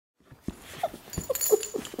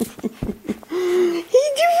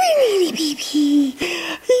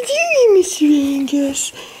do, Mr.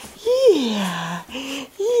 Angus. Yeah.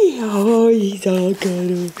 Yeah. Oh, he's all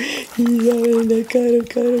cuddle. He's all in the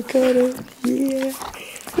cuddle. Yeah.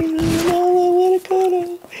 I want to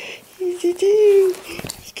cuddle. He's a dude.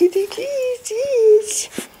 He's good to kiss.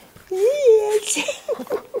 Yes.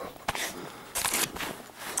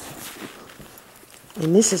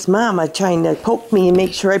 And this is Mama trying to poke me and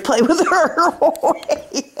make sure I play with her. What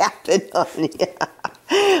happened, honey?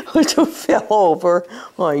 It fell over.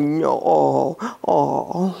 I know.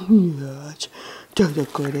 Oh, yes. That's a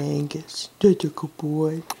good Angus. That's a good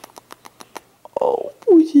boy. Oh,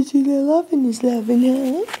 he's loving,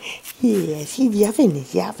 huh? Yes, he's loving.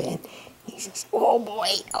 He says, oh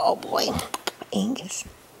boy. Angus.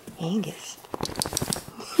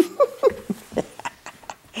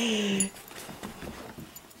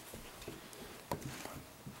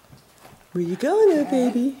 Where you going now,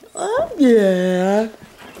 baby? Oh, yeah.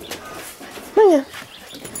 Come here.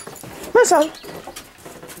 My son.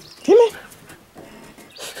 Come here.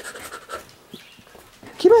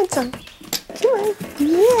 Come on, son. Come on.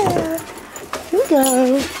 Yeah. Here we go.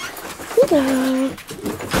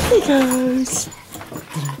 Here he goes.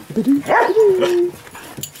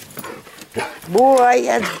 Boy,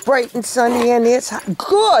 it's bright and sunny and it's hot.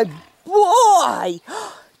 Good boy.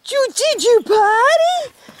 Did you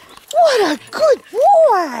potty? What a good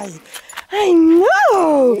boy! I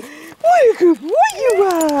know! What a good boy you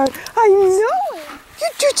are! I know! You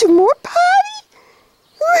do some more potty?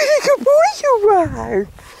 What a good boy you are!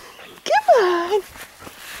 Come on!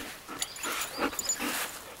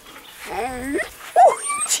 Oh,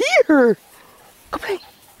 dear! Go play!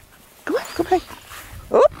 Go play!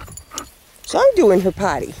 Oh! So I'm doing her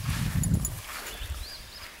potty.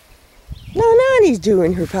 No, Nani's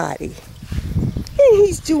doing her potty. And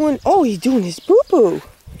he's doing his boo-boo.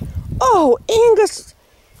 Oh, Angus,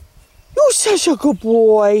 you're such a good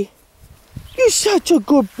boy. You're such a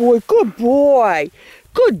good boy. Good boy,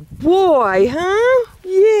 huh?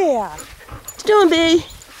 Yeah. What you doing, B?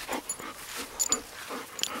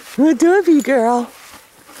 What you doing, B girl?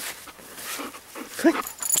 Good.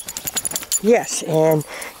 Yes, and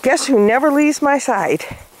guess who never leaves my side?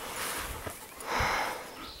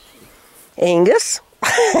 Angus.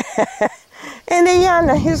 And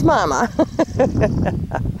Ayana, his mama.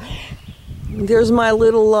 There's my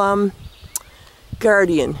little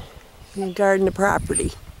guardian. Guarding the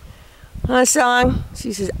property. On a song,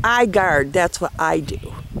 she says, I guard. That's what I do.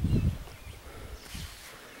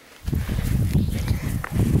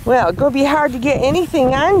 Well, it's going to be hard to get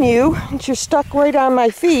anything on you since you're stuck right on my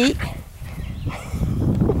feet.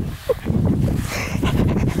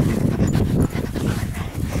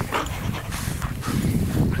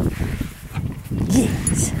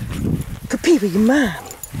 Yes. Go play with your mom.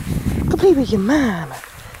 Go play with your mama.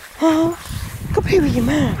 Huh? Go play with your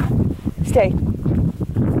mama. Stay.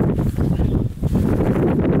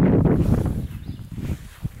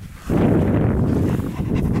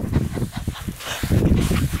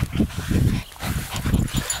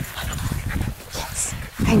 Yes.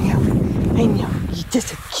 I know. You're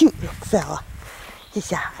just a cute little fella.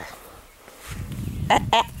 Yes, you are.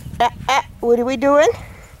 What are we doing?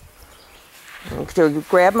 So you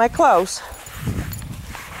grab my clothes.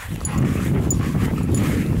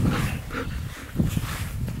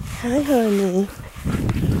 Hi, honey.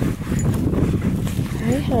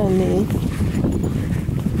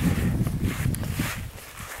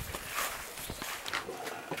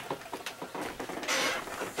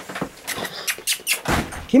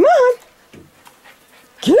 Come on.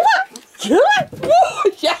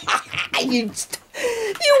 Oh, yeah. You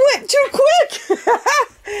went too quick.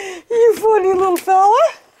 You funny little fella.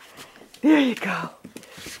 There you go.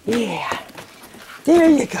 Yeah. There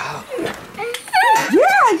you go.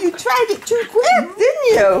 Yeah, you tried it too quick, didn't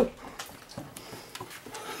you?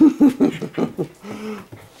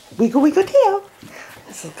 Wiggle, wiggle tail.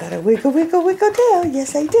 So gotta wiggle, wiggle, wiggle tail.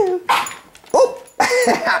 Yes, I do. Oh!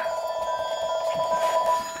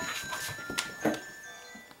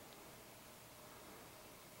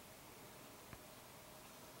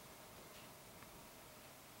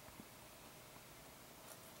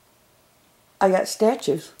 I got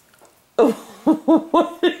statues. Oh,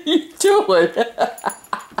 what are you doing?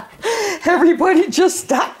 Everybody just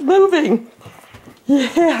stopped moving.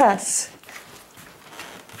 Yes.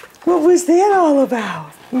 What was that all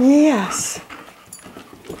about? Yes.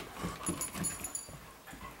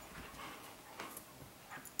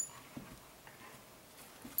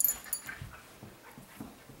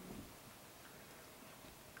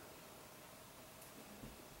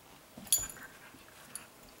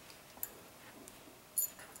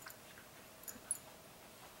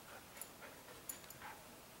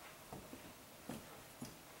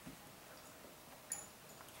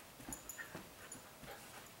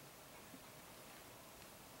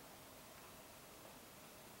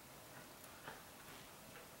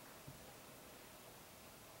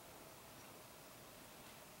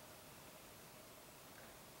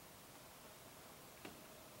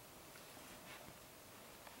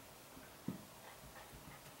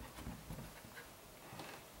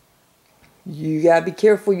 You gotta be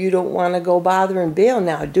careful you don't want to go bothering Bill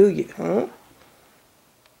now, do you? Huh?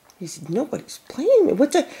 He said, nobody's playing me.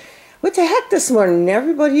 What the heck this morning?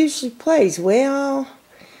 Everybody usually plays. Well,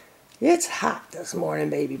 it's hot this morning,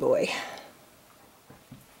 baby boy.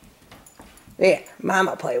 There,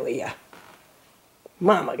 Mama play with ya.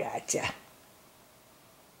 Mama got ya.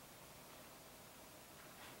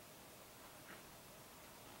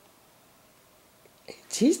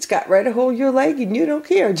 She's got right to hold your leg and you don't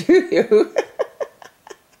care, do you?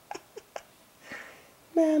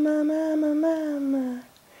 Mama, mama, mama.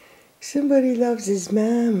 Somebody loves his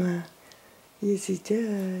mama. Yes, he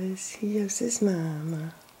does. He loves his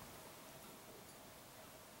mama.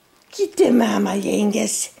 Get the mama,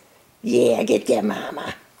 Angus. Yeah, get the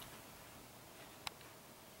mama.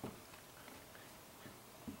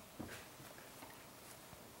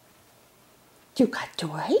 You got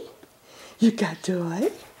toy? You got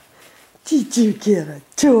toy? Did you get a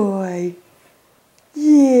toy?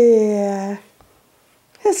 Yeah.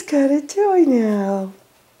 It's got a toy now.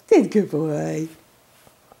 Good boy.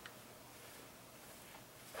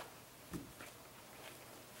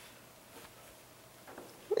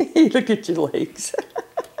 Look at your legs.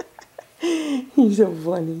 He's so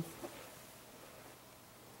funny.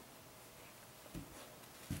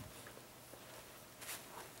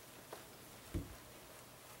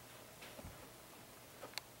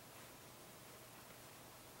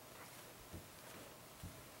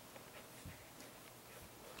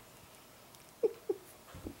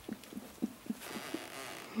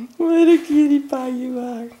 What a cutie pie you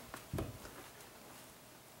are.